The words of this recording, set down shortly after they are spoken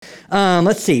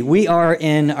Let's see. We are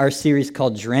in our series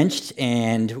called Drenched,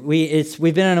 and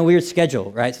we've been on a weird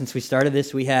schedule, right? Since we started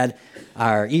this, we had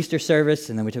our Easter service,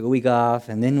 and then we took a week off,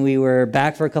 and then we were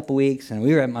back for a couple weeks, and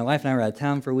my wife and I were out of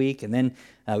town for a week, and then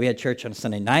we had church on a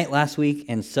Sunday night last week,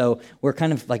 and so we're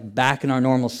kind of like back in our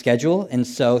normal schedule, and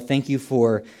so thank you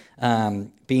for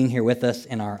being here with us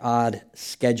in our odd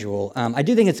schedule. I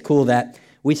do think it's cool that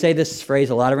we say this phrase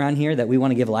a lot around here, that we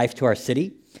want to give life to our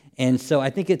city. And so I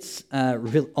think it's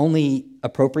only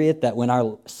appropriate that when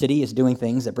our city is doing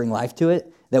things that bring life to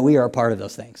it, that we are a part of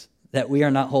those things, that we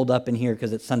are not holed up in here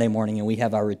because it's Sunday morning and we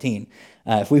have our routine.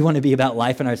 If we want to be about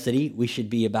life in our city, we should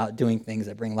be about doing things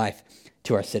that bring life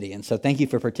to our city. And so thank you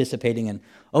for participating in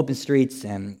Open Streets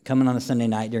and coming on a Sunday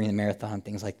night during the marathon,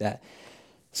 things like that.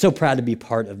 So proud to be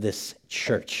part of this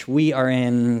church. We are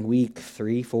in week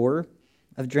 3, 4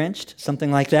 of Drenched, something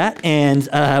like that.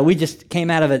 And we just came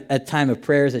out of a time of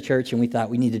prayer as a church, and we thought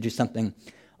we need to do something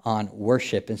on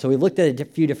worship. And so we looked at a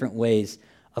few different ways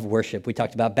of worship. We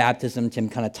talked about baptism. Tim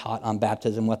kind of taught on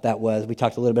baptism, what that was. We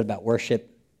talked a little bit about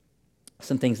worship,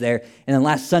 some things there. And then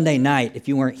last Sunday night, if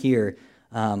you weren't here,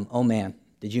 oh man,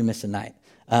 did you miss a night?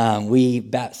 We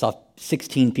saw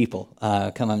 16 people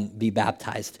come and be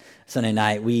baptized Sunday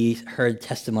night. We heard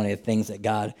testimony of things that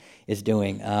God is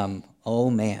doing. Oh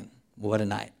man. What a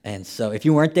night. And so if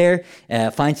you weren't there,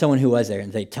 find someone who was there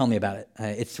and say, tell me about it.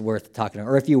 It's worth talking to.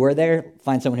 Or if you were there,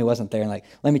 find someone who wasn't there and like,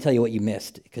 let me tell you what you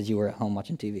missed because you were at home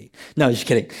watching TV. No, just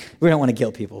kidding. We don't want to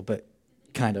guilt people, but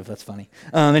kind of. That's funny.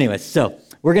 Anyways, so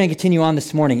we're going to continue on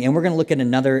this morning, and we're going to look at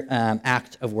another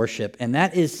act of worship, and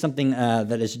that is something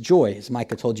that is joy, as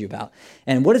Micah told you about.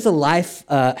 And what is a life,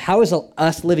 how is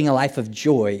us living a life of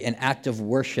joy an act of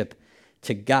worship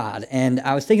to God? And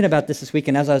I was thinking about this week,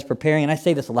 and as I was preparing, and I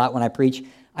say this a lot when I preach,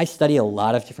 I study a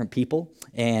lot of different people,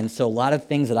 and so a lot of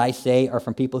things that I say are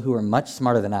from people who are much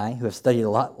smarter than I, who have studied a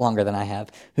lot longer than I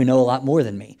have, who know a lot more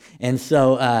than me. And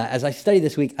so as I studied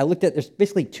this week, I looked at, there's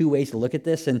basically 2 ways to look at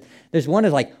this, and there's one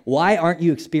is like, why aren't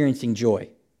you experiencing joy?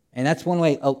 And that's one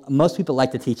way most people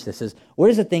like to teach this is, what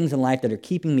is the things in life that are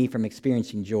keeping me from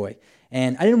experiencing joy?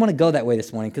 And I didn't want to go that way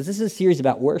this morning because this is a series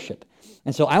about worship.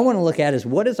 And so I want to look at is,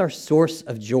 what is our source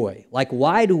of joy? Like,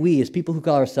 why do we, as people who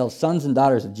call ourselves sons and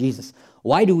daughters of Jesus,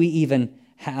 why do we even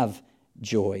have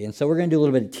joy? And so we're going to do a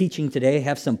little bit of teaching today,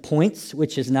 have some points,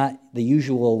 which is not the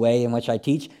usual way in which I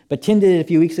teach. But Tim did it a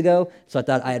few weeks ago, so I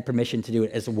thought I had permission to do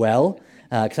it as well,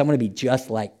 because I want to be just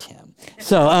like Tim.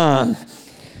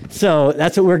 So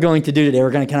that's what we're going to do today. We're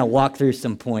going to kind of walk through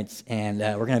some points, and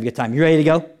we're going to have a good time. You ready to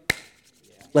go?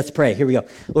 Let's pray. Here we go.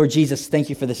 Lord Jesus, thank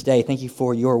you for this day. Thank you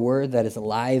for your word that is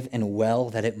alive and well,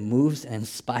 that it moves and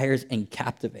inspires and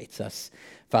captivates us.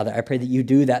 Father, I pray that you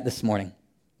do that this morning,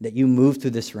 that you move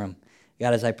through this room.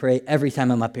 God, as I pray every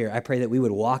time I'm up here, I pray that we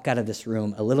would walk out of this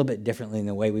room a little bit differently than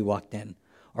the way we walked in,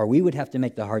 or we would have to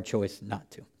make the hard choice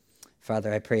not to.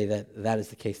 Father, I pray that that is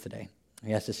the case today.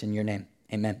 I ask this in your name.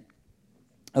 Amen.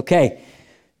 Okay.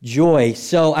 Joy.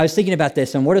 So I was thinking about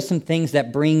this, and what are some things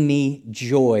that bring me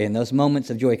joy and those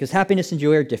moments of joy? Because happiness and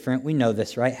joy are different. We know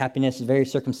this, right? Happiness is very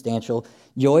circumstantial.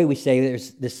 Joy, we say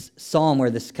there's this psalm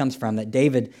where this comes from, that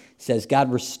David says,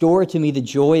 God, restore to me the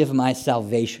joy of my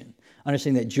salvation.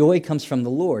 Understanding that joy comes from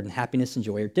the Lord, and happiness and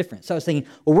joy are different. So I was thinking,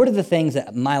 well, what are the things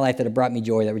in my life that have brought me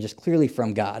joy that were just clearly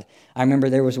from God? I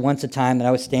remember there was once a time that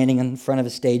I was standing in front of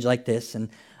a stage like this, and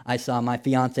I saw my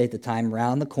fiance at the time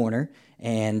round the corner,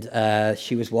 and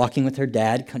she was walking with her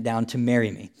dad come down to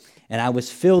marry me. And I was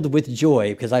filled with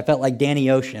joy because I felt like Danny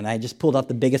Ocean. I just pulled off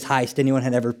the biggest heist anyone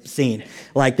had ever seen.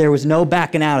 Like, there was no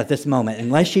backing out at this moment.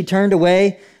 Unless she turned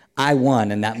away, I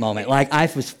won in that moment. Like, I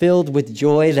was filled with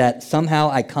joy that somehow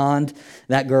I conned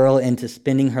that girl into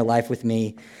spending her life with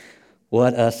me.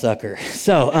 What a sucker.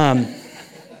 So,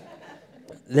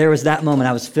 there was that moment.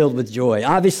 I was filled with joy.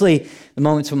 Obviously, the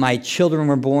moments when my children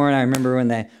were born, I remember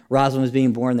when Rosalind was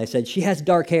being born, they said, she has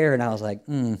dark hair. And I was like,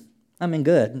 I'm in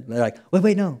good. They're like,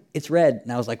 wait, no, it's red.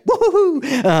 And I was like,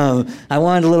 woohoo! I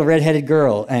wanted a little redheaded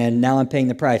girl, and now I'm paying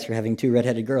the price for having 2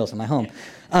 redheaded girls in my home.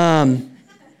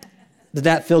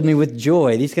 That filled me with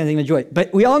joy, these kinds of things with joy.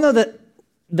 But we all know that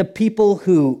the people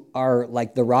who are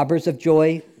like the robbers of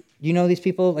joy, you know these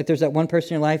people? Like, there's that one person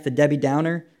in your life, the Debbie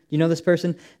Downer. You know this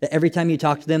person? That every time you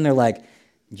talk to them, they're like,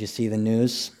 did you see the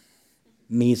news?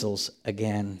 Measles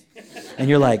again. And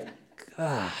you're like,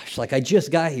 gosh, like, I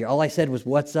just got here. All I said was,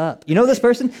 what's up? You know this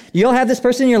person? You all have this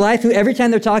person in your life who every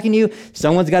time they're talking to you,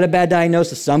 someone's got a bad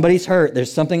diagnosis, somebody's hurt,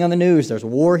 there's something on the news, there's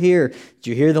war here. Did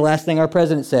you hear the last thing our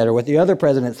president said or what the other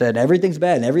president said? Everything's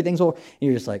bad and everything's horrible. And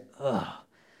you're just like,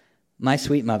 my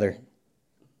sweet mother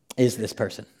is this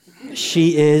person.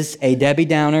 She is a Debbie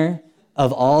Downer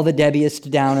of all the Debbieist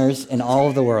Downers in all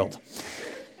of the world.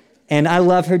 And I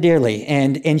love her dearly,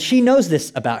 and she knows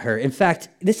this about her. In fact,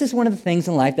 this is one of the things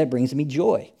in life that brings me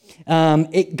joy.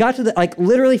 It got to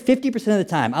literally 50% of the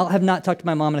time, I'll have not talked to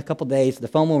my mom in a couple days. The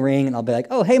phone will ring, and I'll be like,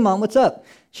 oh, hey, Mom, what's up?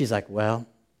 She's like, well,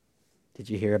 did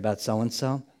you hear about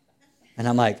so-and-so? And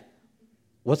I'm like,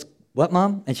 what,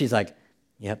 Mom? And she's like,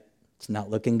 yep, it's not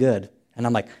looking good. And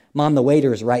I'm like, Mom, the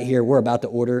waiter is right here. We're about to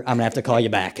order. I'm going to have to call you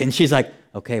back. And she's like,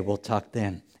 okay, we'll talk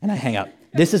then. And I hang up.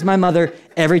 This is my mother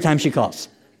every time she calls.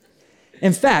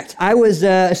 In fact, I was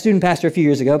a student pastor a few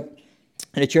years ago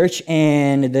at a church,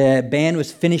 and the band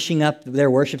was finishing up their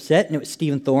worship set, and it was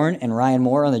Stephen Thorne and Ryan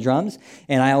Moore on the drums,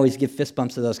 and I always give fist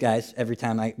bumps to those guys every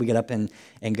time we get up and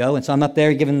go, and so I'm up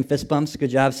there giving them fist bumps. Good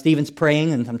job. Stephen's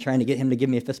praying, and I'm trying to get him to give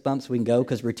me a fist bump so we can go,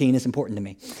 because routine is important to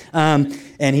me.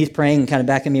 And he's praying and kind of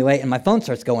backing me away, and my phone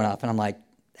starts going off, and I'm like,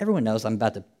 everyone knows I'm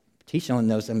about to teach. No one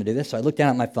knows I'm going to do this, so I look down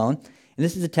at my phone, and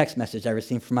this is a text message I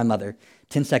received from my mother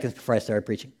 10 seconds before I started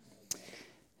preaching.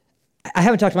 I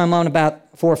haven't talked to my mom in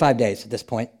about 4 or 5 days at this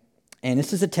point, and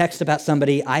this is a text about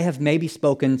somebody I have maybe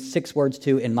spoken 6 words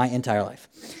to in my entire life.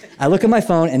 I look at my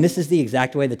phone, and this is the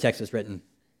exact way the text is written.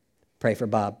 Pray for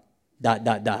Bob, ...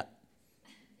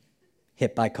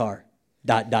 Hit by car, ...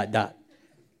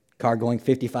 Car going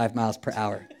 55 miles per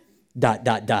hour, ...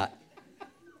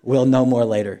 We'll know more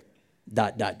later, ...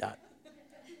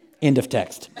 End of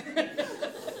text.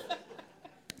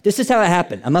 This is how it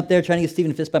happened. I'm up there trying to get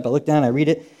Stephen a fist bump. I look down, I read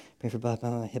it. Pray for Bob,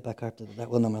 hit by car, ...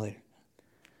 We'll know more later.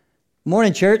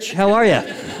 Morning, church. How are you?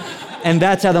 And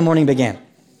that's how the morning began.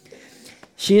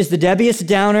 She is the Debbieist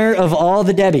Downer of all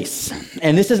the Debbies.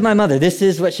 And this is my mother. This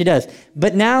is what she does.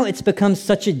 But now it's become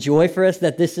such a joy for us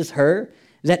that this is her,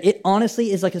 that it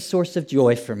honestly is like a source of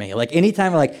joy for me. Like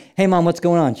anytime we're like, hey, Mom, what's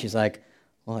going on? She's like,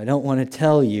 well, I don't want to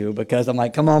tell you, because I'm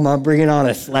like, come on, Mom, bring it on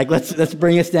us. Like, let's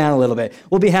bring us down a little bit.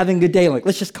 We'll be having a good day. I'm like,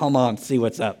 let's just call Mom and see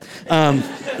what's up.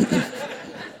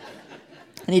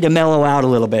 I need to mellow out a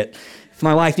little bit. If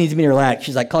my wife needs me to relax,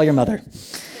 she's like, call your mother.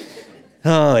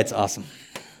 Oh, it's awesome.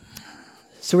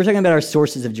 So we're talking about our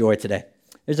sources of joy today.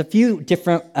 There's a few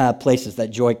different places that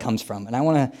joy comes from, and I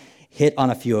want to hit on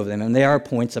a few of them, and there are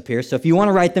points up here. So if you want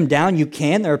to write them down, you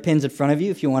can. There are pens in front of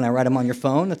you. If you want to write them on your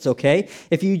phone, that's okay.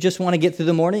 If you just want to get through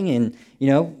the morning and,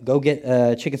 go get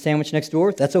a chicken sandwich next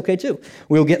door, that's okay too.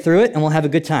 We'll get through it, and we'll have a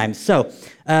good time. So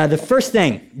the first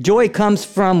thing, joy comes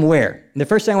from where? The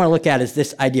first thing I want to look at is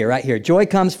this idea right here. Joy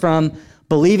comes from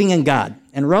believing in God.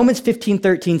 And Romans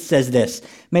 15:13 says this,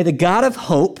 may the God of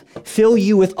hope fill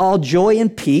you with all joy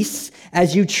and peace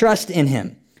as you trust in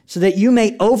him, so that you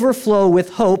may overflow with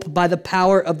hope by the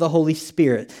power of the Holy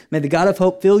Spirit. May the God of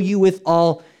hope fill you with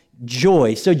all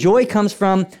joy. So joy comes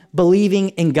from believing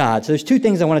in God. So there's 2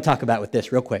 things I want to talk about with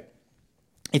this real quick.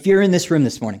 If you're in this room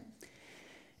this morning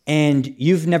and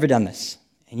you've never done this,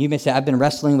 and you may say, I've been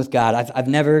wrestling with God. I've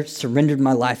never surrendered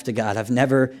my life to God. I've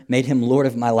never made him Lord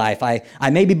of my life. I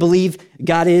maybe believe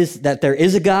that there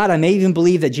is a God. I may even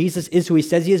believe that Jesus is who he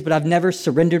says he is, but I've never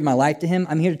surrendered my life to him.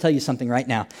 I'm here to tell you something right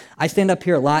now. I stand up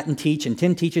here a lot and teach, and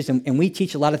Tim teaches, and we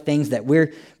teach a lot of things that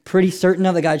we're pretty certain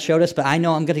of that God showed us, but I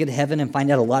know I'm going to get to heaven and find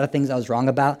out a lot of things I was wrong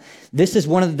about. This is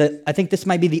I think this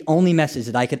might be the only message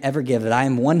that I could ever give that I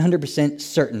am 100%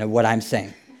 certain of what I'm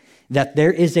saying. That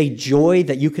there is a joy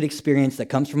that you could experience that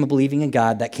comes from believing in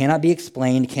God that cannot be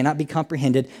explained, cannot be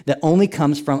comprehended, that only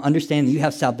comes from understanding that you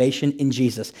have salvation in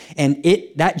Jesus. And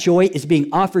that joy is being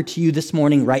offered to you this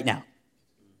morning right now.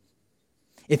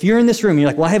 If you're in this room and you're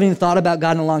like, well, I haven't even thought about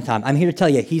God in a long time, I'm here to tell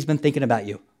you, he's been thinking about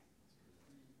you.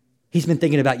 He's been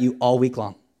thinking about you all week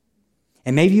long.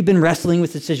 And maybe you've been wrestling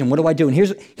with the decision. What do I do? And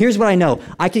here's what I know.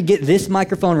 I could get this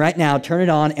microphone right now, turn it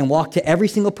on, and walk to every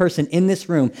single person in this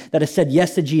room that has said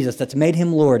yes to Jesus, that's made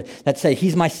him Lord, that say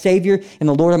he's my Savior and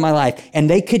the Lord of my life. And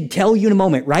they could tell you in a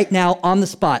moment, right now, on the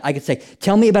spot, I could say,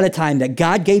 tell me about a time that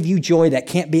God gave you joy that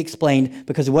can't be explained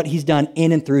because of what he's done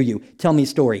in and through you. Tell me a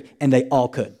story. And they all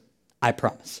could. I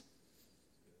promise.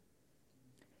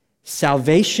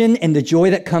 Salvation and the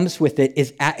joy that comes with it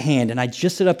is at hand. And I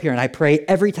just sit up here and I pray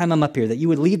every time I'm up here that you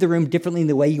would leave the room differently than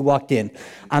the way you walked in.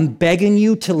 I'm begging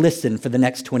you to listen for the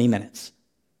next 20 minutes.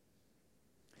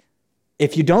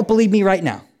 If you don't believe me right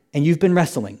now and you've been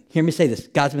wrestling, hear me say this.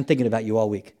 God's been thinking about you all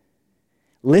week.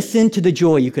 Listen to the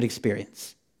joy you could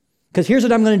experience. Because here's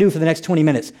what I'm going to do for the next 20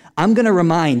 minutes. I'm going to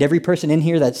remind every person in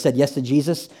here that said yes to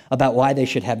Jesus about why they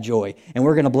should have joy. And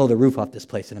we're going to blow the roof off this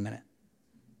place in a minute.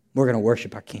 We're going to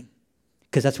worship our King.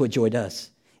 Because that's what joy does.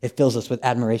 It fills us with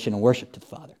admiration and worship to the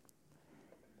Father.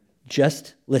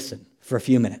 Just listen for a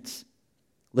few minutes.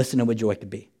 Listen to what joy could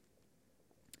be.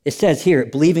 It says here,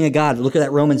 believing in God, look at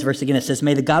that Romans verse again. It says,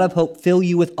 may the God of hope fill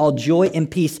you with all joy and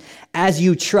peace as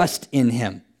you trust in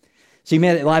him. So you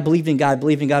may, well, I believed in God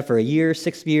for a year,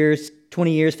 6 years,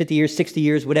 20 years, 50 years, 60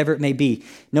 years, whatever it may be.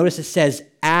 Notice it says,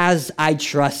 as I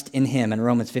trust in him in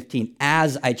Romans 15,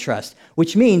 as I trust,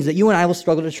 which means that you and I will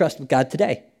struggle to trust with God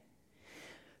today.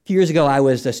 A few years ago, I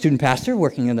was a student pastor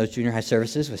working in those junior high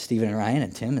services with Stephen and Ryan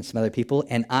and Tim and some other people,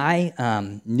 and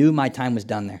I knew my time was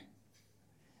done there.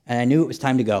 And I knew it was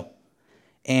time to go.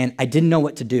 And I didn't know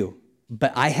what to do,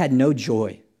 but I had no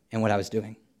joy in what I was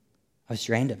doing. I was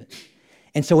drained of it.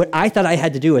 And so what I thought I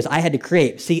had to do is I had to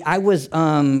create. See, I was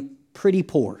pretty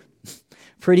poor,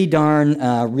 pretty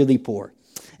darn really poor.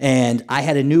 And I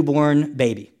had a newborn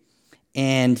baby.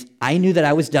 And I knew that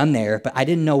I was done there, but I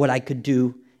didn't know what I could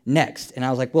do next. And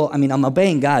I was like, well, I mean, I'm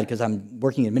obeying God because I'm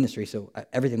working in ministry, so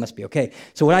everything must be okay.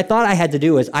 So what I thought I had to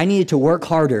do is I needed to work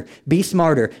harder, be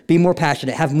smarter, be more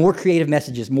passionate, have more creative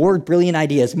messages, more brilliant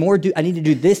ideas, I need to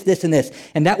do this, this, and this.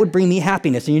 And that would bring me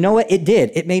happiness. And you know what? It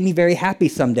did. It made me very happy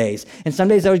some days. And some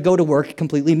days I would go to work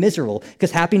completely miserable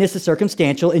because happiness is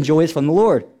circumstantial and joy is from the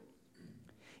Lord.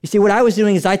 You see, what I was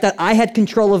doing is I thought I had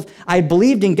control of, I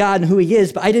believed in God and who he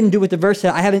is, but I didn't do what the verse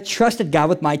said. I haven't trusted God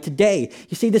with my today.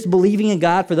 You see, this believing in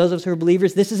God, for those of us who are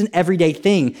believers, this is an everyday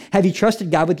thing. Have you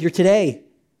trusted God with your today?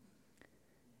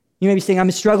 You may be saying, I'm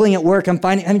struggling at work. I'm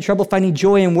having trouble finding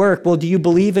joy in work. Well, do you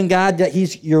believe in God that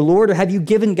he's your Lord, or have you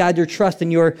given God your trust in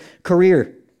your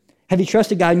career? Have you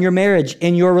trusted God in your marriage,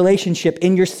 in your relationship,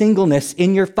 in your singleness,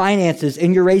 in your finances,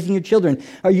 in your raising your children?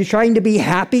 Are you trying to be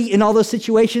happy in all those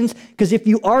situations? Because if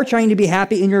you are trying to be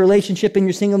happy in your relationship, in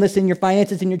your singleness, in your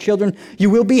finances, in your children, you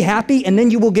will be happy, and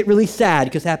then you will get really sad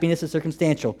because happiness is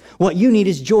circumstantial. What you need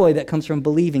is joy that comes from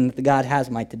believing that the God has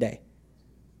my today.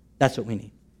 That's what we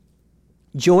need.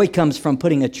 Joy comes from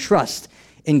putting a trust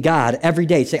in God every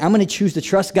day. Say, I'm going to choose to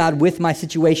trust God with my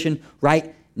situation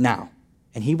right now,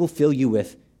 and he will fill you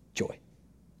with joy.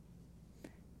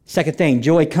 Second thing,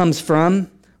 joy comes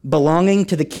from belonging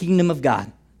to the kingdom of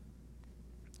God.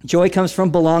 Joy comes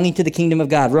from belonging to the kingdom of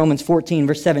God. Romans 14,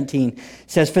 verse 17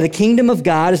 says, for the kingdom of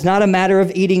God is not a matter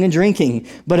of eating and drinking,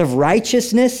 but of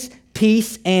righteousness,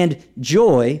 peace, and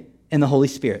joy in the Holy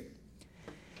Spirit.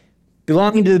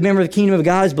 Belonging to the member of the kingdom of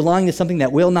God is belonging to something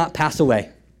that will not pass away.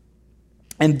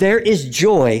 And there is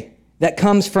joy that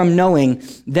comes from knowing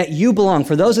that you belong.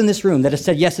 For those in this room that have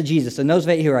said yes to Jesus, and those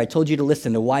of you here, I told you to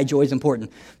listen to why joy is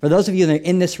important. For those of you that are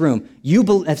in this room, you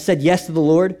have said yes to the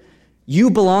Lord.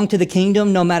 You belong to the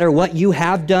kingdom no matter what you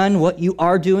have done, what you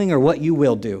are doing, or what you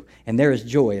will do. And there is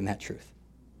joy in that truth.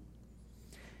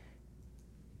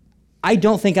 I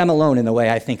don't think I'm alone in the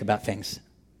way I think about things.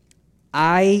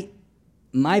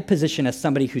 My position as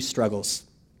somebody who struggles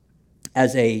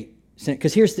as a sinner,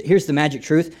 because here's the magic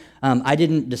truth. I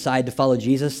didn't decide to follow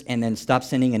Jesus and then stop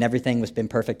sinning and everything has been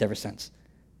perfect ever since.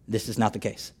 This is not the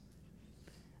case.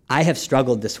 I have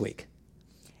struggled this week.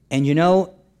 And you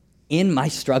know, in my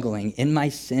struggling, in my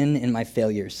sin, in my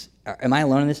failures, am I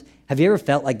alone in this? Have you ever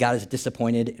felt like God is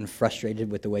disappointed and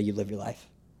frustrated with the way you live your life?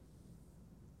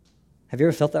 Have you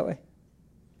ever felt that way?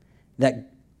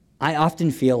 That I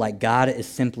often feel like God is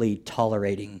simply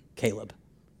tolerating Caleb.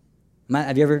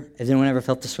 Has anyone ever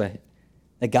felt this way?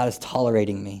 That God is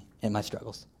tolerating me in my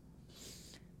struggles.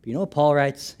 But you know what Paul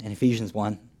writes in Ephesians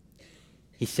 1?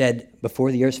 He said,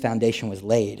 before the earth's foundation was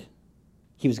laid,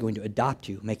 he was going to adopt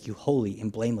you, make you holy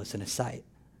and blameless in his sight.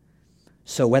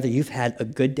 So whether you've had a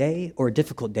good day or a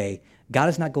difficult day, God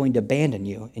is not going to abandon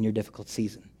you in your difficult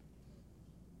season.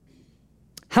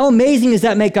 How amazing does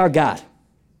that make our God?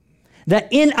 That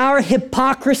in our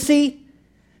hypocrisy,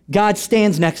 God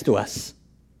stands next to us.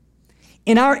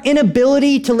 In our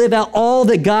inability to live out all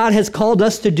that God has called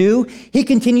us to do, he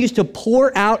continues to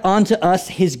pour out onto us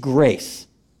his grace.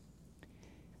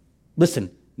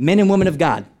 Listen, men and women of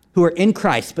God who are in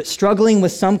Christ but struggling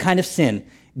with some kind of sin,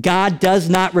 God does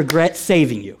not regret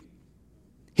saving you.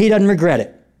 He doesn't regret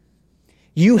it.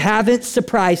 You haven't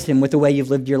surprised him with the way you've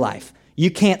lived your life.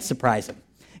 You can't surprise him.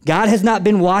 God has not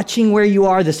been watching where you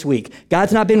are this week.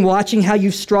 God's not been watching how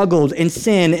you've struggled and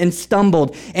sinned and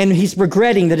stumbled, and he's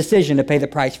regretting the decision to pay the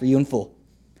price for you in full.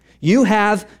 You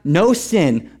have no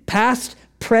sin, past,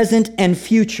 present, and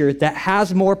future, that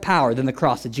has more power than the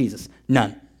cross of Jesus.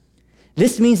 None.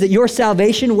 This means that your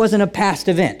salvation wasn't a past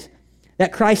event,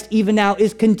 that Christ even now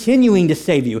is continuing to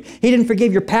save you. He didn't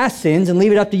forgive your past sins and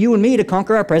leave it up to you and me to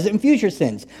conquer our present and future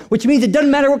sins, which means it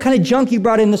doesn't matter what kind of junk you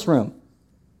brought in this room.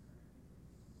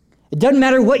 It doesn't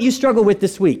matter what you struggle with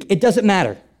this week. It doesn't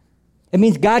matter. It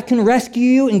means God can rescue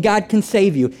you and God can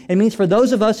save you. It means for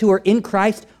those of us who are in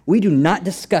Christ, we do not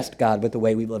disgust God with the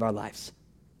way we live our lives.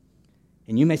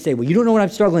 And you may say, well, you don't know what I'm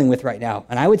struggling with right now.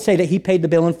 And I would say that he paid the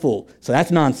bill in full. So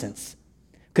that's nonsense.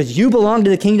 Because you belong to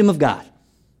the kingdom of God.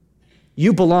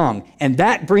 You belong. And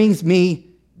that brings me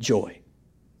joy.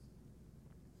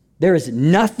 There is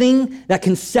nothing that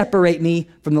can separate me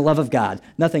from the love of God.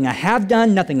 Nothing I have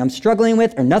done, nothing I'm struggling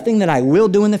with, or nothing that I will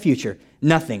do in the future.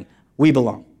 Nothing. We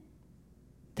belong.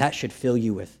 That should fill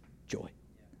you with joy.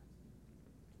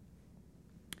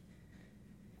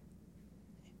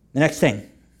 The next thing,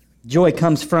 joy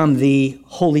comes from the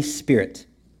Holy Spirit.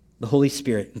 The Holy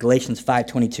Spirit, Galatians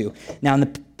 5:22. Now, in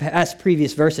the past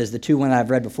previous verses, the two one I've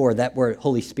read before, that word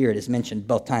Holy Spirit is mentioned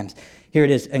both times. Here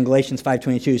it is in Galatians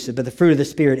 5:22. So, but the fruit of the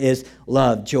Spirit is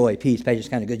love, joy, peace, patience,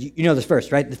 kind of good. You know this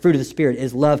verse, right? The fruit of the Spirit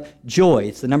is love, joy.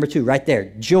 It's the number 2 right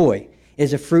there. Joy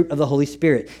is a fruit of the Holy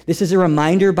Spirit. This is a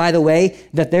reminder, by the way,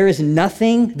 that there is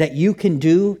nothing that you can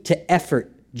do to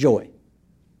effort joy.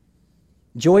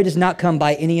 Joy does not come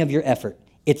by any of your effort.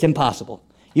 It's impossible.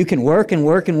 You can work and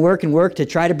work and work and work to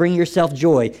try to bring yourself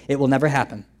joy. It will never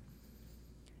happen.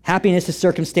 Happiness is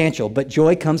circumstantial, but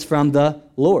joy comes from the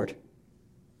Lord.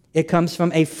 It comes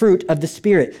from a fruit of the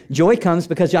Spirit. Joy comes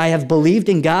because I have believed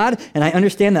in God and I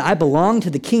understand that I belong to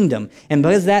the kingdom. And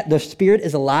because of that, the Spirit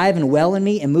is alive and well in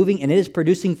me and moving, and it is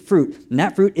producing fruit. And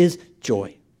that fruit is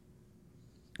joy.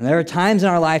 And there are times in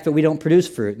our life that we don't produce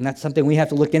fruit, and that's something we have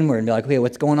to look inward and be like, okay,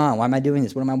 what's going on? Why am I doing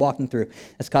this? What am I walking through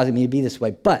that's causing me to be this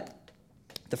way? But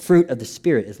the fruit of the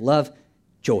Spirit is love,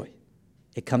 joy.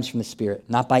 It comes from the Spirit,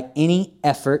 not by any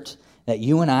effort that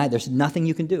you and I, there's nothing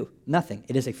you can do, nothing.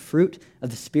 It is a fruit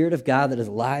of the Spirit of God that is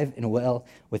alive and well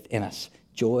within us.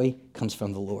 Joy comes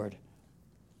from the Lord.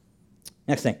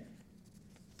 Next thing.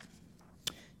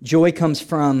 Joy comes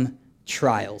from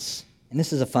trials. And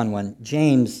this is a fun one.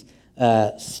 James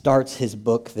starts his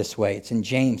book this way. It's in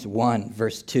James 1,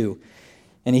 verse 2.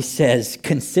 And he says,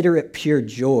 "Consider it pure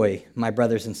joy, my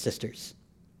brothers and sisters,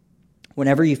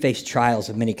 whenever you face trials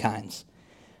of many kinds,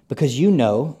 because you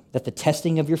know that the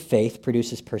testing of your faith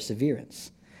produces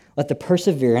perseverance. Let the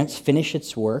perseverance finish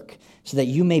its work so that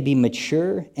you may be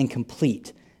mature and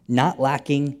complete, not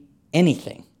lacking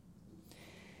anything."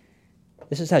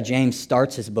 This is how James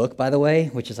starts his book, by the way,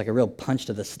 which is like a real punch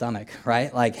to the stomach,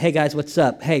 right? Like, hey guys, what's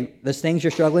up? Hey, those things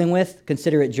you're struggling with,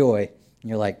 consider it joy. And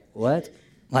you're like, what?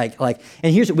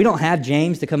 And we don't have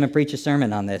James to come and preach a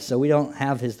sermon on this, so we don't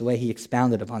have the way he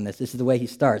expounded upon this. This is the way he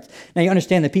starts. Now, you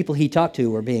understand the people he talked to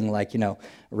were being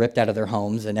ripped out of their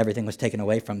homes and everything was taken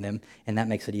away from them, and that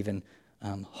makes it even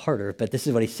harder. But this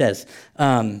is what he says.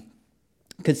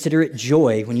 Consider it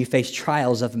joy when you face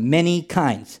trials of many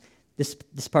kinds.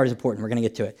 This part is important. We're going to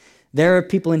get to it. There are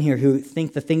people in here who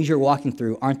think the things you're walking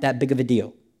through aren't that big of a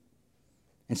deal,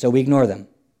 and so we ignore them.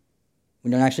 We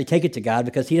don't actually take it to God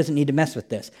because he doesn't need to mess with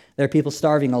this. There are people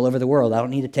starving all over the world. I don't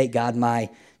need to take God my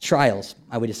trials.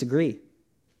 I would disagree.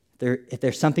 If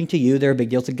there's something to you, they're a big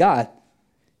deal to God.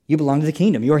 You belong to the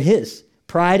kingdom. You're his.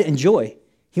 Pride and joy.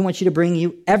 He wants you to bring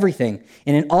you everything.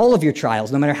 And in all of your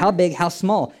trials, no matter how big, how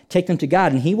small, take them to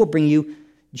God, and he will bring you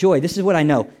joy. This is what I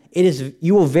know.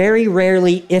 You will very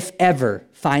rarely, if ever,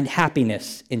 find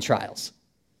happiness in trials.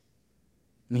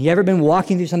 I mean, you ever been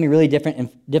walking through something really different and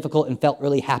difficult and felt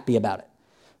really happy about it?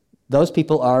 Those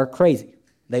people are crazy.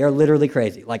 They are literally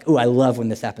crazy. Like, ooh, I love when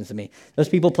this happens to me. Those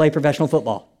people play professional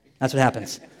football. That's what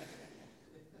happens.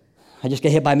 I just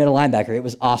get hit by a middle linebacker. It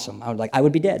was awesome. I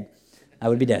would be dead. I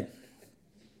would be dead.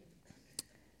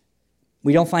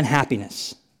 We don't find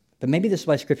happiness. But maybe this is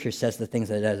why Scripture says the things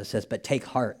that it does. It says, but take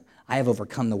heart. I have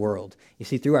overcome the world. You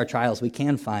see, through our trials, we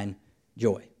can find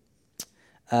joy.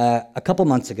 A couple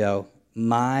months ago,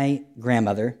 my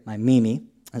grandmother, my Mimi,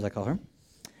 as I call her,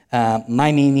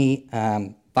 my Mimi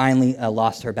finally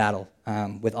lost her battle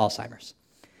with Alzheimer's.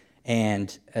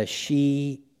 And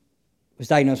she was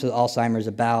diagnosed with Alzheimer's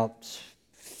about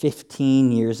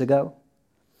 15 years ago.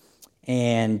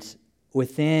 And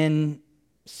within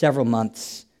several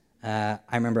months, I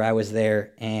remember I was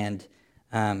there, and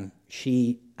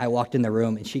I walked in the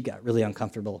room, and she got really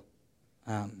uncomfortable,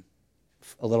 a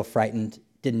little frightened,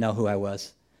 didn't know who I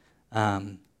was,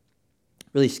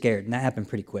 really scared, and that happened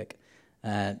pretty quick.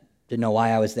 Didn't know why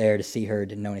I was there to see her,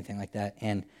 didn't know anything like that.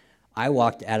 And I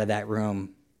walked out of that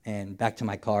room and back to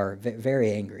my car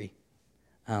very angry.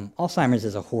 Alzheimer's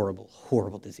is a horrible,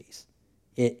 horrible disease.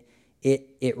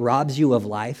 It robs you of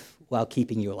life while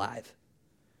keeping you alive.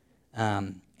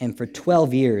 And for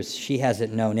 12 years, she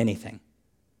hasn't known anything.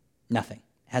 Nothing.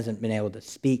 Hasn't been able to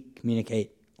speak,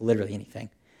 communicate, literally anything.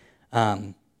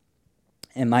 And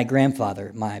my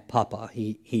grandfather, my papa,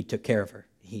 he took care of her.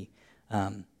 He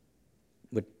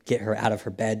would get her out of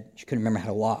her bed. She couldn't remember how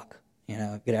to walk. Get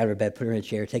out of her bed, put her in a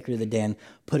chair, take her to the den,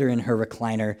 put her in her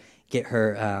recliner, get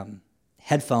her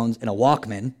headphones and a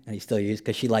Walkman, that he still used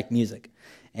because she liked music.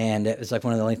 And it was like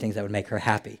one of the only things that would make her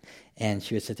happy. And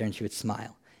she would sit there and she would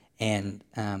smile. And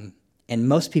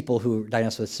most people who are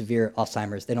diagnosed with severe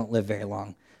Alzheimer's, they don't live very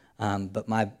long. But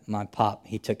my pop,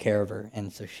 he took care of her,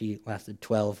 and so she lasted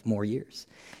 12 more years.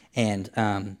 And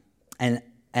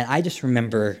I just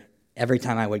remember every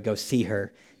time I would go see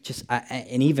her,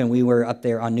 and even we were up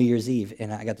there on New Year's Eve,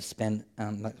 and I got to spend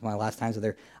my last times with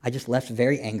her. I just left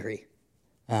very angry.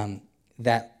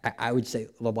 That I would say,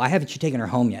 well, why haven't you taken her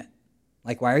home yet?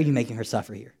 Like, why are you making her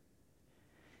suffer here?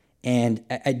 And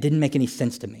it didn't make any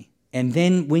sense to me. And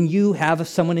then when you have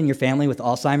someone in your family with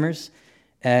Alzheimer's,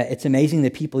 it's amazing the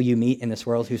people you meet in this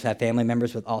world who have family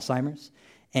members with Alzheimer's.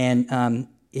 And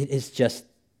it is just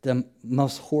the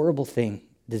most horrible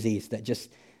disease that just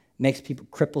makes people,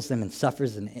 cripples them and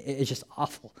suffers, and it's just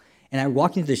awful. And I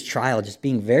walked into this trial just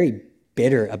being very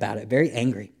bitter about it, very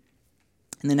angry.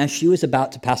 And then as she was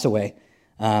about to pass away,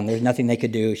 there was nothing they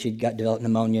could do. She'd developed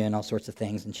pneumonia and all sorts of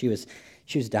things, and she was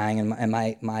dying. And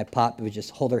my pop would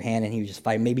just hold her hand, and he would just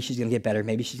fight. Maybe she's going to get better.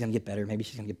 Maybe she's going to get better. Maybe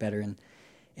she's going to get better.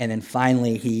 And then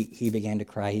finally, he began to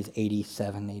cry. He's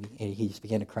 87, 80. He just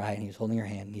began to cry, and he was holding her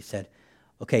hand. And he said,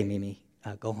 "Okay, Mimi,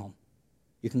 go home.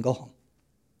 You can go home.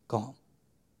 Go home.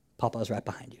 Papa's right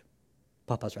behind you.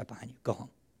 Papa's right behind you. Go home.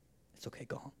 It's okay.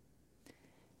 Go home."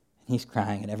 And he's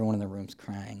crying, and everyone in the room's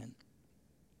crying. And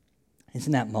it's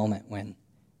in that moment when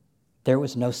there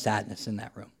was no sadness in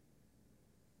that room.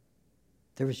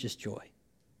 There was just joy.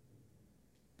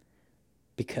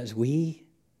 Because we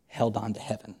held on to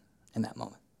heaven in that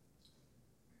moment.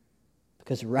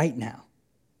 Because right now,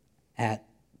 at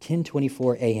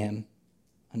 10:24 a.m.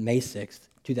 on May 6th,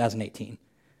 2018,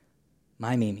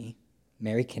 my Mimi,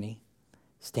 Mary Kinney,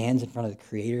 stands in front of the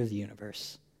creator of the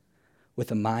universe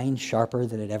with a mind sharper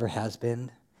than it ever has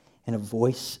been and a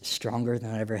voice stronger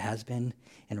than it ever has been.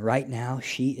 And right now,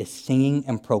 she is singing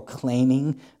and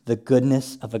proclaiming the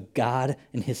goodness of a God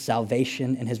and his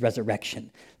salvation and his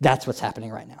resurrection. That's what's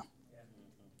happening right now.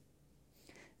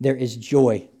 There is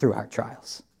joy through our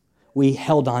trials. We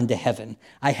held on to heaven.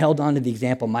 I held on to the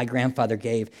example my grandfather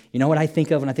gave. You know what I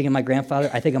think of when I think of my grandfather?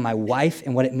 I think of my wife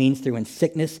and what it means through in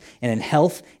sickness and in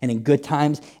health and in good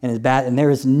times and in bad. And there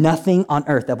is nothing on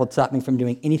earth that will stop me from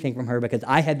doing anything from her because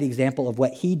I had the example of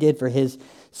what he did for his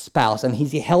spouse. And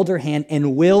he held her hand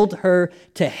and willed her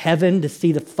to heaven to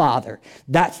see the Father.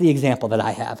 That's the example that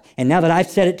I have. And now that I've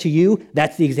said it to you,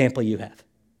 that's the example you have.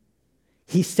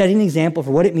 He's setting an example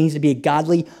for what it means to be a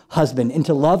godly husband and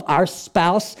to love our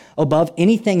spouse above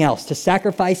anything else, to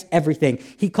sacrifice everything.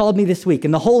 He called me this week,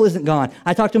 and the hole isn't gone.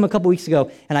 I talked to him a couple weeks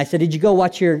ago, and I said, "Did you go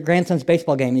watch your grandson's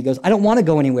baseball game?" And he goes, "I don't want to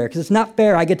go anywhere because it's not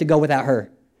fair I get to go without her."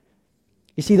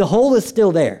 You see, the hole is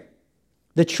still there.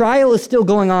 The trial is still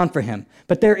going on for him,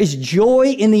 but there is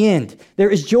joy in the end. There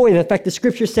is joy. In fact, the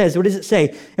scripture says, what does it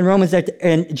say in Romans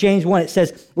and James 1? It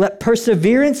says, "Let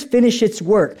perseverance finish its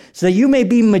work so that you may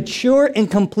be mature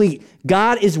and complete."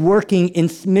 God is working in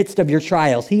the midst of your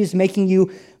trials. He is making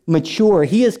you mature.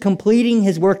 He is completing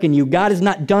his work in you. God is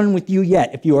not done with you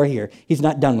yet if you are here. He's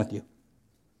not done with you.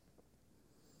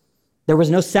 There was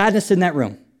no sadness in that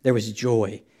room. There was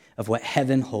joy of what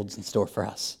heaven holds in store for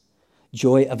us.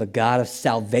 Joy of a God of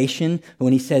salvation.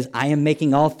 When he says, "I am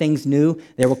making all things new,"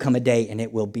 there will come a day and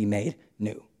it will be made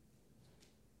new.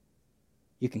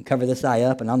 You can cover this eye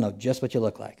up and I'll know just what you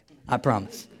look like. I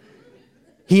promise.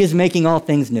 He is making all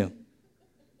things new.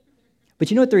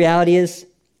 But you know what the reality is?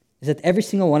 Is that every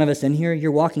single one of us in here,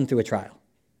 you're walking through a trial.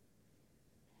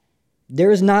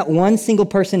 There is not one single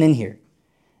person in here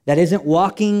that isn't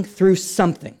walking through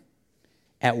something.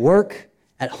 At work,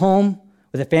 at home,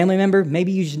 with a family member.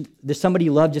 Maybe there's somebody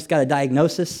you love just got a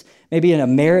diagnosis. Maybe in a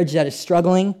marriage that is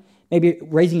struggling. Maybe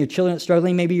raising your children that's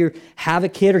struggling. Maybe you have a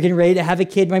kid or getting ready to have a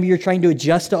kid. Maybe you're trying to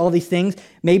adjust to all these things.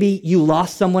 Maybe you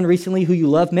lost someone recently who you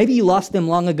love. Maybe you lost them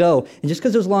long ago. And just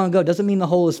because it was long ago doesn't mean the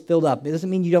hole is filled up. It doesn't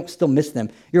mean you don't still miss them.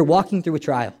 You're walking through a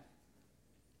trial.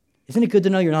 Isn't it good to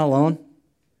know you're not alone?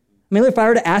 I mean, if I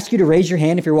were to ask you to raise your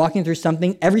hand if you're walking through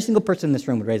something, every single person in this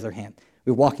room would raise their hand.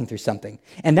 We're walking through something.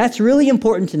 And that's really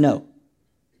important to know.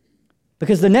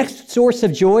 Because the next source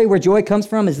of joy, where joy comes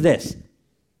from, is this: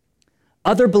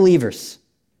 other believers.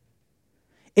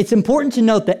 It's important to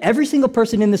note that every single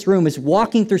person in this room is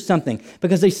walking through something,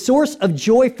 because a source of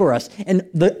joy for us, and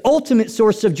the ultimate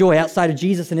source of joy outside of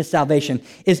Jesus and his salvation,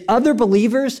 is other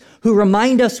believers who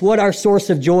remind us what our source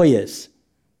of joy is.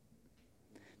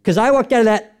 Because I walked out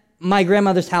of my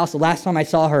grandmother's house the last time I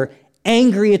saw her,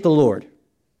 angry at the Lord.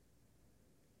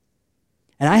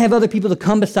 And I have other people to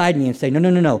come beside me and say,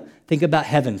 no. Think about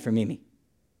heaven for Mimi.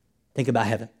 Think about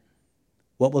heaven.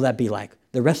 What will that be like?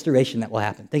 The restoration that will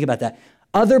happen. Think about that.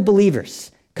 other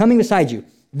believers coming beside you.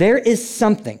 There is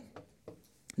something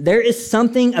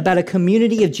about a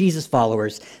community of Jesus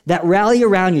followers that rally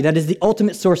around you that is the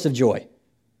ultimate source of joy.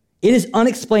 It is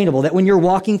unexplainable that when you're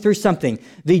walking through something,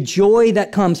 the joy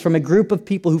that comes from a group of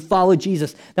people who follow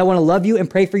Jesus, that want to love you and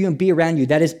pray for you and be around you,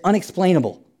 that is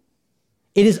unexplainable.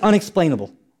 It is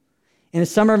unexplainable. In the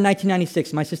summer of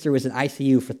 1996, my sister was in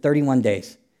ICU for 31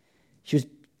 days. She was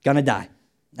going to die.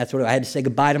 That's what I had to say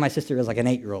goodbye to my sister as like an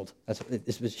 8-year-old.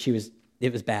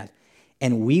 It was bad.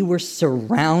 And we were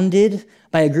surrounded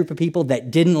by a group of people that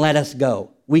didn't let us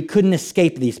go. We couldn't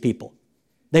escape these people.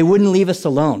 They wouldn't leave us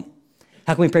alone.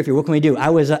 How can we pray for you? What can we do? I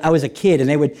was a kid, and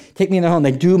they would take me in their home.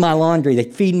 They'd do my laundry.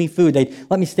 They'd feed me food. They'd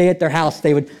let me stay at their house.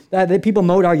 People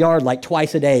mowed our yard like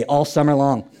twice a day, all summer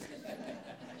long.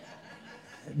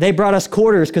 They brought us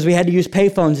quarters because we had to use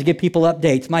payphones to give people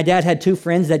updates. My dad had 2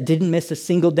 friends that didn't miss a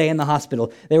single day in the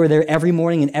hospital. They were there every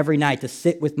morning and every night to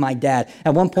sit with my dad.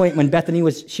 At one point, when Bethany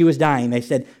was dying, they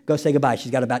said, "Go say goodbye.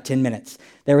 She's got about 10 minutes."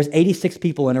 There was 86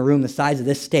 people in a room the size of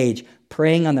this stage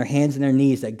praying on their hands and their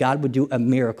knees that God would do a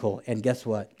miracle. And guess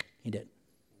what? He did.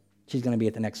 She's going to be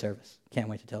at the next service. Can't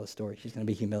wait to tell the story. She's going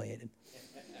to be humiliated.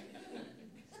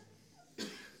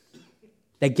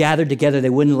 They gathered together. They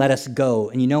wouldn't let us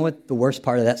go. And you know what the worst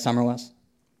part of that summer was?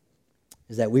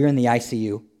 Is that we were in the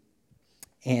ICU,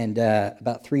 and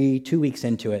about 2 weeks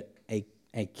into it,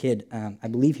 a kid, I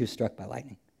believe he was struck by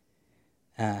lightning.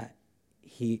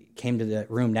 He came to the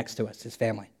room next to us, his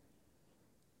family.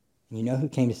 And you know who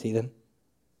came to see them?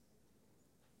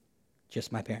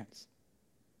 Just my parents.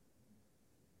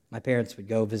 My parents would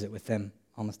go visit with them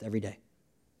almost every day.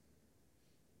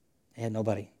 They had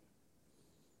nobody.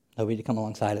 Nobody to come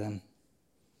alongside of them.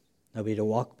 Nobody to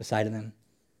walk beside of them.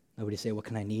 Nobody to say, "What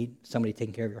can I need?" Somebody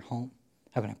taking care of your home.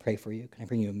 "How can I pray for you? Can I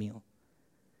bring you a meal?"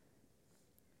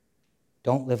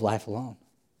 Don't live life alone.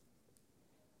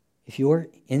 If you're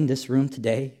in this room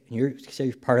today and you're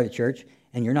part of a church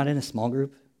and you're not in a small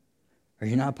group, or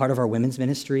you're not part of our women's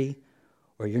ministry,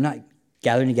 or you're not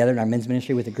gathering together in our men's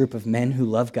ministry with a group of men who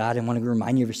love God and want to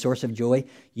remind you of your source of joy,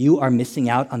 you are missing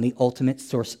out on the ultimate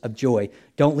source of joy.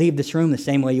 Don't leave this room the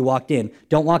same way you walked in.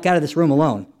 Don't walk out of this room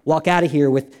alone. Walk out of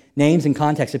here with names and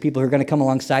contacts of people who are going to come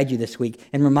alongside you this week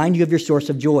and remind you of your source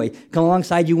of joy. Come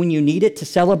alongside you when you need it, to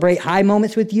celebrate high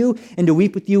moments with you and to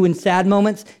weep with you in sad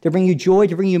moments, to bring you joy,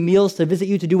 to bring you meals, to visit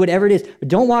you, to do whatever it is. But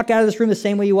don't walk out of this room the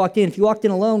same way you walked in. If you walked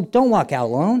in alone, don't walk out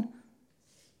alone.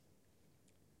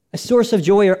 A source of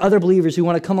joy are other believers who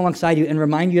want to come alongside you and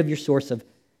remind you of your source of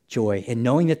joy. And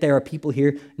knowing that there are people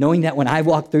here, knowing that when I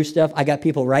walk through stuff, I got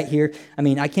people right here. I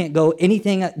mean, I can't go,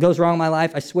 anything that goes wrong in my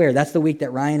life, I swear, that's the week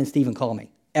that Ryan and Stephen call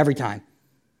me. Every time.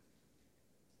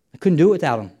 I couldn't do it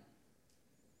without them.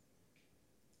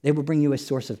 They will bring you a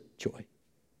source of joy.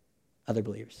 Other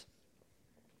believers.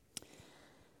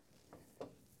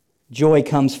 Joy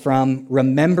comes from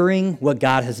remembering what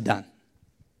God has done.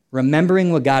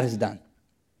 Remembering what God has done.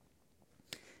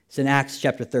 It's in Acts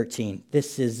chapter 13.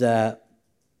 This is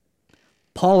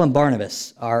Paul and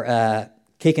Barnabas are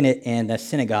kicking it in the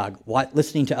synagogue,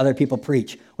 listening to other people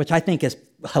preach, which I think is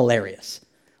hilarious.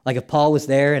 Like if Paul was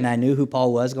there and I knew who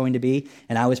Paul was going to be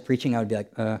and I was preaching, I would be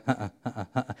like,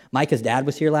 Micah's dad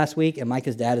was here last week, and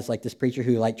Micah's dad is like this preacher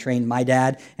who like trained my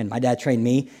dad, and my dad trained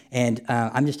me. And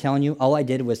I'm just telling you, all I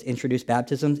did was introduce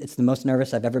baptisms. It's the most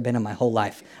nervous I've ever been in my whole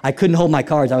life. I couldn't hold my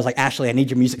cards. I was like, "Ashley, I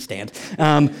need your music stand."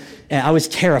 And I was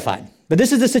terrified. But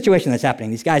this is the situation that's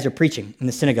happening. These guys are preaching in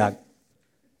the synagogue.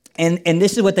 And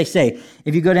this is what they say.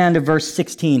 If you go down to verse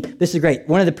 16, this is great.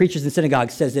 One of the preachers in the synagogue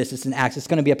says this. It's in Acts. It's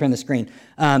going to be up here on the screen.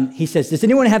 He says, "Does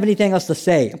anyone have anything else to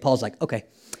say?" And Paul's like, "Okay,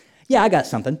 yeah, I got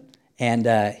something."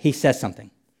 And he says something.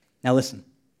 Now listen.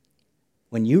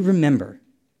 When you remember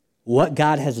what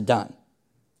God has done,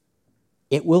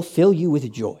 it will fill you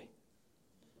with joy.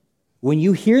 When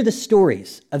you hear the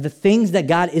stories of the things that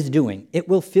God is doing, it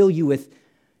will fill you with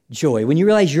joy. When you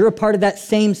realize you're a part of that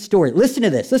same story. Listen to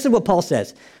this. Listen to what Paul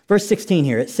says. Verse 16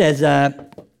 here. It says,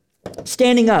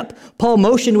 standing up, Paul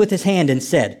motioned with his hand and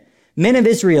said, "Men of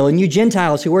Israel and you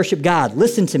Gentiles who worship God,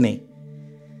 listen to me.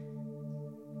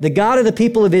 The God of the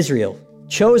people of Israel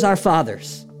chose our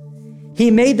fathers.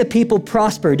 He made the people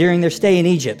prosper during their stay in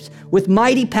Egypt. With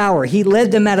mighty power, he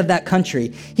led them out of that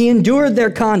country. He endured their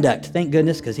conduct." Thank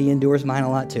goodness, because he endures mine a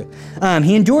lot too.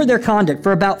 He endured their conduct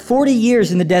for about 40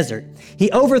 years in the desert. He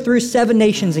overthrew 7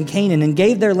 nations in Canaan and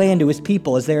gave their land to his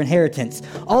people as their inheritance.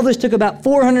 All this took about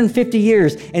 450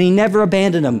 years, and he never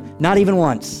abandoned them, not even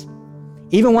once.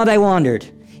 Even while they wandered,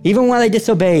 even while they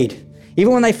disobeyed,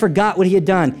 even when they forgot what he had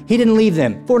done, he didn't leave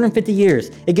them. 450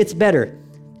 years. It gets better.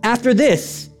 After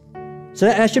this, So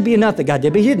that should be enough that God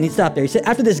did, but he didn't. He stopped there. He said,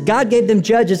 after this, God gave them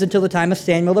judges until the time of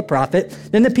Samuel the prophet.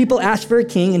 Then the people asked for a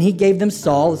king, and he gave them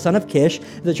Saul, the son of Kish,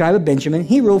 of the tribe of Benjamin.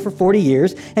 He ruled for 40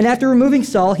 years, and after removing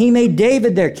Saul, he made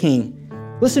David their king.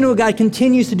 Listen to what God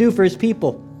continues to do for his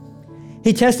people.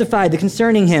 He testified that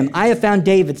concerning him, I have found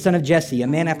David, son of Jesse, a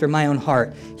man after my own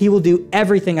heart. He will do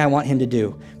everything I want him to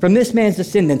do. From this man's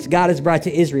descendants, God has brought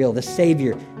to Israel the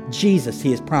Savior, Jesus, he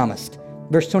has promised.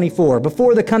 Verse 24,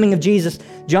 before the coming of Jesus,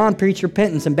 John preached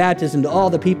repentance and baptism to all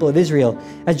the people of Israel.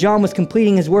 As John was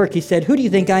completing his work, he said, who do you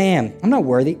think I am? I'm not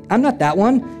worthy. I'm not that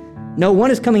one. No,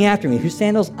 one is coming after me, whose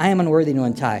sandals I am unworthy to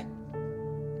untie.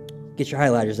 Get your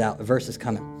highlighters out. The verse is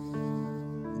coming.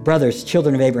 Brothers,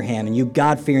 children of Abraham, and you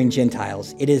God-fearing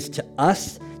Gentiles, it is to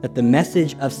us that the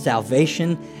message of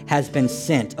salvation has been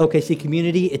sent. OKC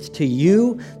community, it's to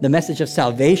you the message of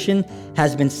salvation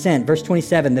has been sent. Verse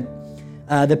 27,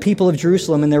 the people of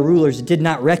Jerusalem and their rulers did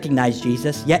not recognize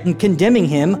Jesus, yet in condemning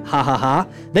him,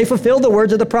 they fulfilled the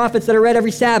words of the prophets that are read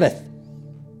every Sabbath.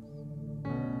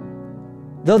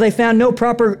 Though they found no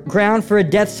proper ground for a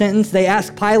death sentence, they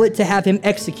asked Pilate to have him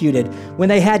executed. When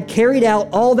they had carried out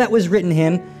all that was written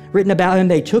about him,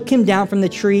 they took him down from the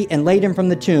tree and laid him from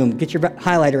the tomb. Get your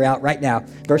highlighter out right now.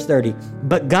 Verse 30.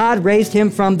 But God raised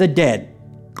him from the dead.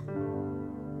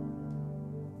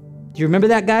 Do you remember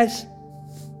that, guys?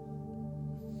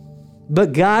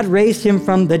 But God raised him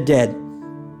from the dead.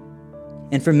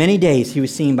 And for many days he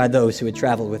was seen by those who had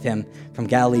traveled with him from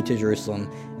Galilee to Jerusalem.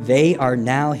 They are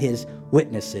now his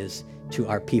witnesses to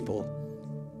our people.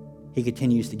 He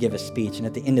continues to give a speech, and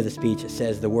at the end of the speech it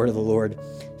says, the word of the Lord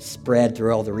spread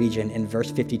through all the region. And verse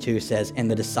 52 says,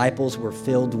 and the disciples were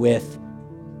filled with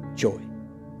joy.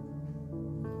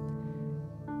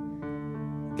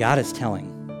 God is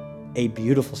telling a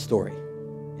beautiful story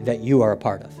that you are a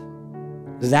part of.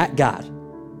 That God,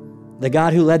 the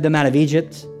God who led them out of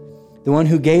Egypt, the one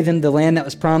who gave them the land that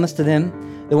was promised to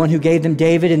them, the one who gave them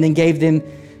David and then gave them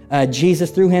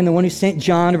Jesus through him, the one who sent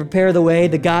John to prepare the way,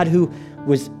 the God who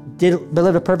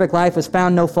lived a perfect life, was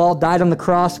found no fault, died on the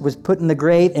cross, was put in the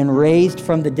grave and raised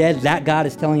from the dead. That God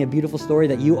is telling a beautiful story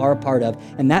that you are a part of,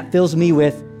 and that fills me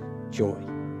with joy.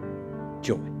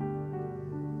 Joy.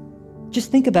 Just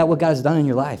think about what God has done in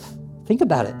your life. Think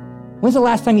about it. When's the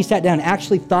last time you sat down and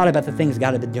actually thought about the things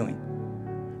God had been doing?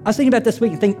 I was thinking about this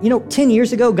week and thinking, 10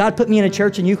 years ago, God put me in a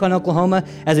church in Yukon, Oklahoma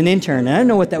as an intern, and I didn't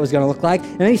know what that was going to look like.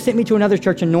 And then he sent me to another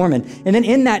church in Norman. And then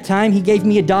in that time, he gave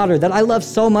me a daughter that I love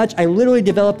so much, I literally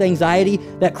developed anxiety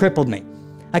that crippled me.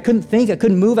 I couldn't think, I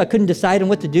couldn't move, I couldn't decide on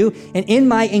what to do. And in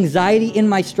my anxiety, in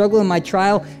my struggle, in my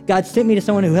trial, God sent me to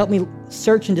someone who helped me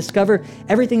search and discover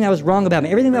everything that was wrong about me,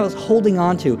 everything that I was holding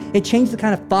on to. It changed the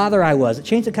kind of father I was. It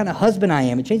changed the kind of husband I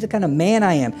am. It changed the kind of man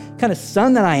I am, the kind of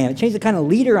son that I am. It changed the kind of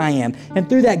leader I am. And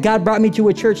through that, God brought me to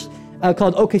a church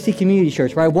called OKC Community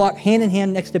Church, where I walk hand in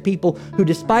hand next to people who,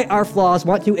 despite our flaws,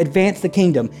 want to advance the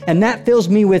kingdom. And that fills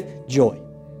me with joy.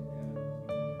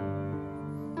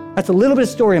 That's a little bit of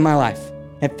story in my life.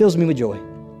 It fills me with joy.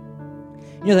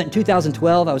 You know that in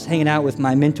 2012, I was hanging out with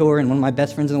my mentor and one of my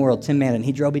best friends in the world, Tim Manning.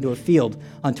 He drove me to a field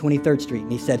on 23rd Street,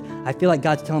 and he said, I feel like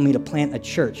God's telling me to plant a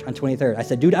church on 23rd. I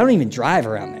said, dude, I don't even drive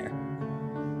around there.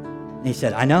 And he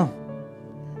said, I know.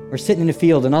 We're sitting in the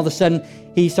field, and all of a sudden,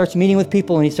 he starts meeting with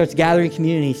people, and he starts gathering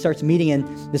community. He starts meeting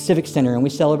in the Civic Center, and we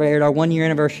celebrated our 1-year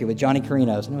anniversary with Johnny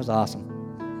Carinos, and it was awesome.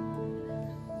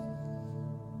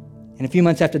 And a few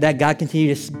months after that, God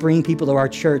continued to bring people to our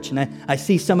church. And I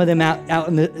see some of them out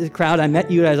in the crowd. I met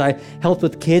you as I helped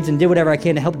with kids and did whatever I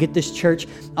can to help get this church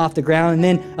off the ground. And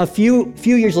then a few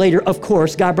years later, of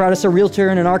course, God brought us a realtor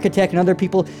and an architect and other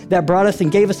people that brought us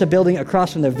and gave us a building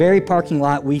across from the very parking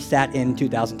lot we sat in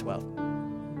 2012.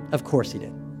 Of course he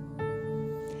did.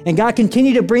 And God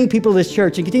continued to bring people to this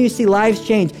church and continue to see lives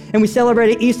change. And we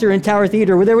celebrated Easter in Tower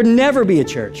Theater, where there would never be a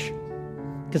church.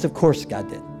 Because of course God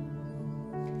did.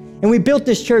 And we built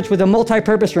this church with a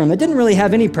multi-purpose room that didn't really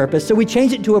have any purpose, so we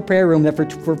changed it to a prayer room that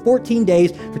for 14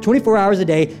 days, for 24 hours a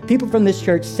day, people from this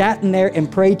church sat in there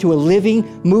and prayed to a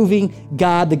living, moving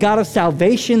God, the God of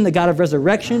salvation, the God of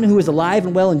resurrection, who is alive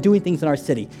and well and doing things in our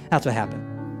city. That's what happened.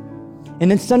 And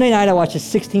then Sunday night, I watched as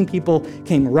 16 people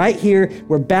came right here,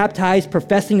 were baptized,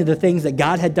 professing the things that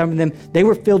God had done for them. They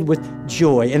were filled with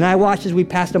joy. And I watched as we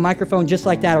passed a microphone just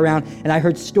like that around, and I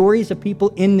heard stories of people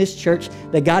in this church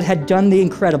that God had done the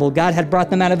incredible. God had brought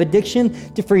them out of addiction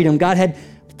to freedom. God had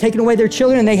taken away their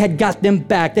children, and they had got them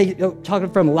back. They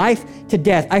talking from life to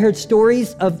death. I heard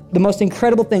stories of the most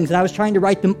incredible things, and I was trying to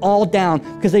write them all down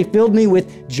because they filled me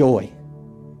with joy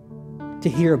to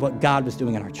hear what God was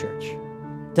doing in our church.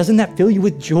 Doesn't that fill you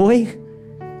with joy?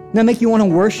 Doesn't that make you want to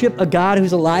worship a God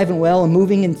who's alive and well and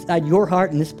moving inside your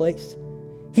heart in this place?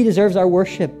 He deserves our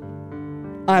worship.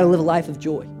 I live a life of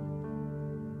joy.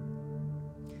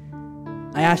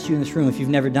 I asked you in this room if you've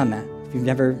never done that. If you've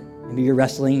never, maybe you're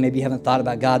wrestling, maybe you haven't thought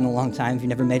about God in a long time, if you've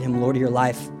never made him Lord of your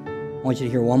life, I want you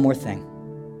to hear one more thing.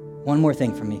 One more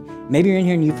thing from me. Maybe you're in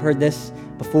here and you've heard this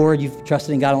before, you've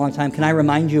trusted in God a long time. Can I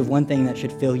remind you of one thing that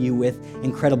should fill you with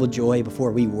incredible joy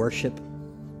before we worship?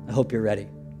 I hope you're ready.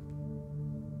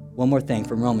 One more thing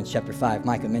from Romans chapter 5.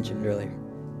 Micah mentioned it earlier.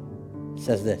 It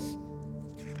says this.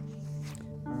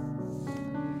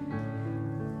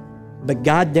 But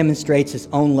God demonstrates his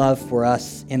own love for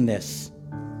us in this.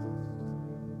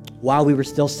 While we were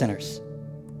still sinners,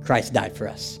 Christ died for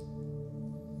us.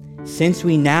 Since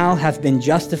we now have been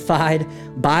justified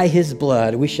by his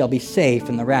blood, we shall be safe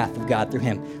from the wrath of God through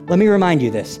him. Let me remind you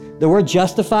this. The word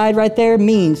justified right there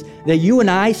means that you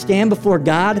and I stand before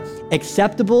God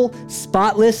acceptable,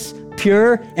 spotless,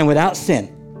 pure, and without sin.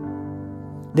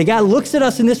 The God looks at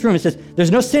us in this room and says,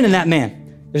 there's no sin in that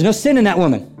man. There's no sin in that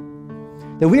woman.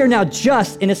 That we are now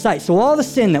just in his sight. So all the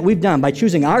sin that we've done by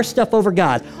choosing our stuff over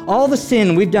God, all the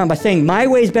sin we've done by saying my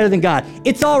way is better than God,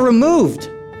 it's all removed.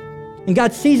 And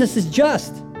God sees us as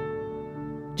just.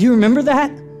 Do you remember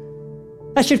that?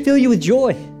 That should fill you with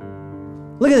joy.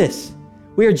 Look at this.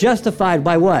 We are justified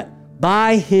by what?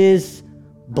 By his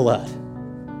blood.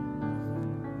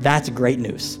 That's great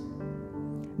news.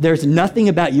 There's nothing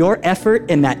about your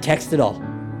effort in that text at all.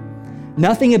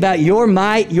 Nothing about your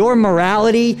might, your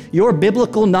morality, your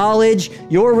biblical knowledge,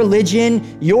 your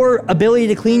religion, your ability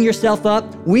to clean yourself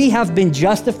up. We have been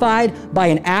justified by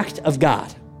an act of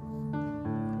God.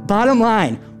 Bottom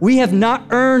line, we have not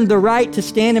earned the right to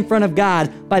stand in front of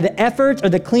God by the effort or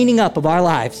the cleaning up of our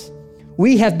lives.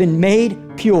 We have been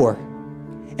made pure,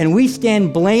 and we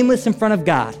stand blameless in front of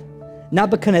God, not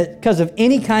because of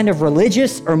any kind of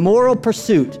religious or moral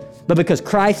pursuit, but because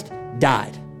Christ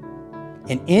died.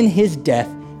 And in his death,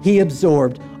 he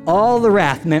absorbed all the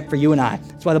wrath meant for you and I.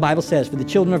 That's why the Bible says, for the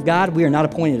children of God, we are not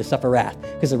appointed to suffer wrath,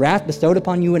 because the wrath bestowed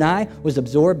upon you and I was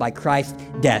absorbed by Christ's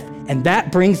death. And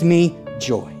that brings me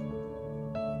joy.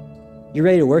 You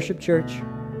ready to worship, church?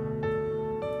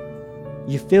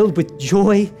 You filled with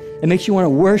joy that makes you want to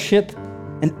worship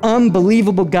an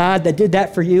unbelievable God that did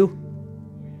that for you?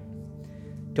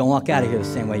 Don't walk out of here the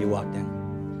same way you walked in.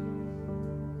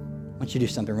 I want you to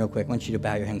do something real quick. I want you to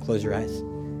bow your head and close your eyes.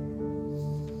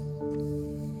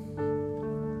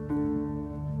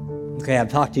 Okay, I've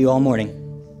talked to you all morning.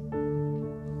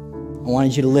 I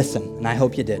wanted you to listen, and I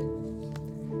hope you did.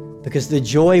 Because the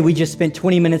joy we just spent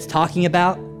 20 minutes talking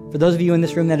about, for those of you in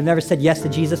this room that have never said yes to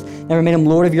Jesus, never made him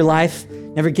Lord of your life,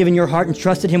 never given your heart and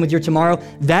trusted him with your tomorrow,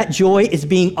 that joy is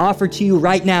being offered to you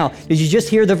right now. Did you just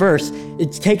hear the verse?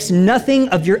 It takes nothing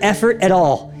of your effort at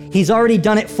all. He's already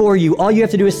done it for you. All you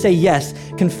have to do is say yes.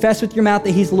 Confess with your mouth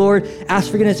that he's Lord, ask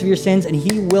forgiveness of your sins, and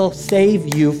he will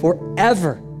save you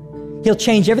forever. He'll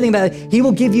change everything about it. He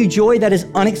will give you joy that is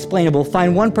unexplainable.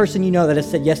 Find one person you know that has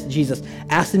said yes to Jesus.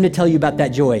 Ask them to tell you about that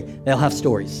joy. They'll have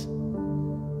stories.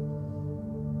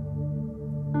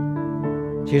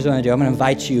 So here's what I'm going to do. I'm going to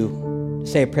invite you to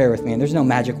say a prayer with me. And there's no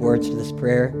magic words to this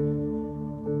prayer.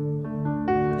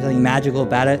 There's nothing magical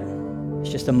about it. It's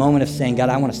just a moment of saying, God,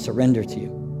 I want to surrender to you.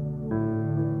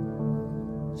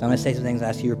 So I'm going to say some things. I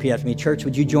ask you to repeat after me. Church,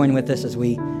 would you join with us as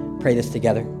we pray this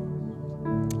together?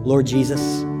 Lord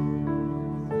Jesus,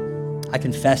 I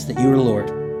confess that you are Lord,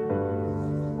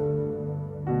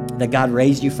 that God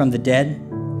raised you from the dead.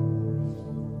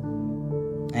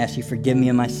 I ask you to forgive me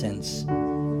of my sins.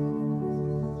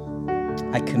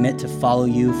 I commit to follow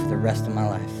you for the rest of my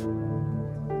life.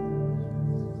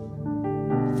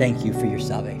 Thank you for your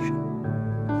salvation.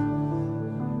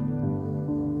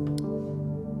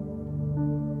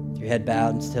 With your head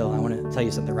bowed and still, I want to tell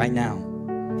you something right now.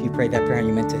 If you prayed that prayer and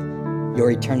you meant it,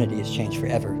 your eternity is changed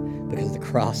forever because of the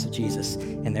cross of Jesus.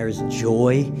 And there is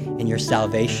joy in your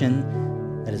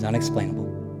salvation that is unexplainable.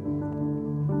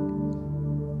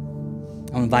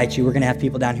 I'll invite you. We're going to have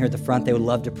people down here at the front. They would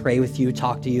love to pray with you,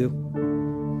 talk to you.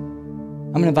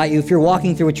 I'm going to invite you, if you're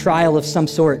walking through a trial of some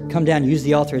sort, come down, use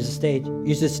the altar as a stage.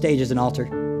 Use this stage as an altar.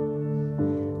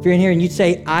 If you're in here and you'd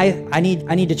say, I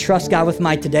need to trust God with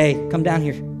my today, come down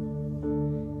here.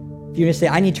 If you're going to say,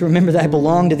 I need to remember that I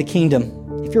belong to the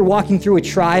kingdom. If you're walking through a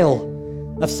trial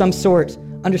of some sort,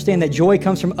 understand that joy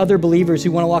comes from other believers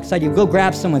who want to walk beside you. Go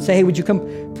grab someone. Say, hey, would you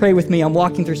come pray with me? I'm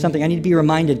walking through something. I need to be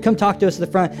reminded. Come talk to us at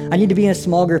the front. I need to be in a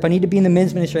small group. I need to be in the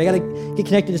men's ministry. I got to get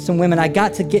connected to some women. I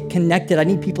got to get connected. I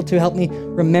need people to help me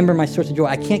remember my source of joy.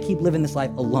 I can't keep living this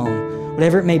life alone.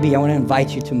 Whatever it may be, I want to invite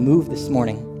you to move this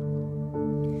morning.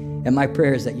 And my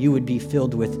prayer is that you would be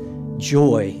filled with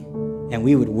joy and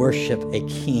we would worship a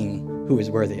King who is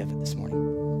worthy of it this morning.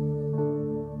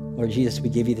 Lord Jesus, we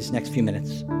give you this next few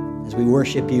minutes as we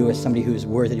worship you as somebody who is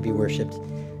worthy to be worshiped.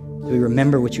 As we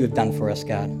remember what you have done for us,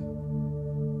 God.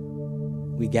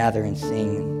 We gather and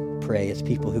sing and pray as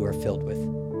people who are filled with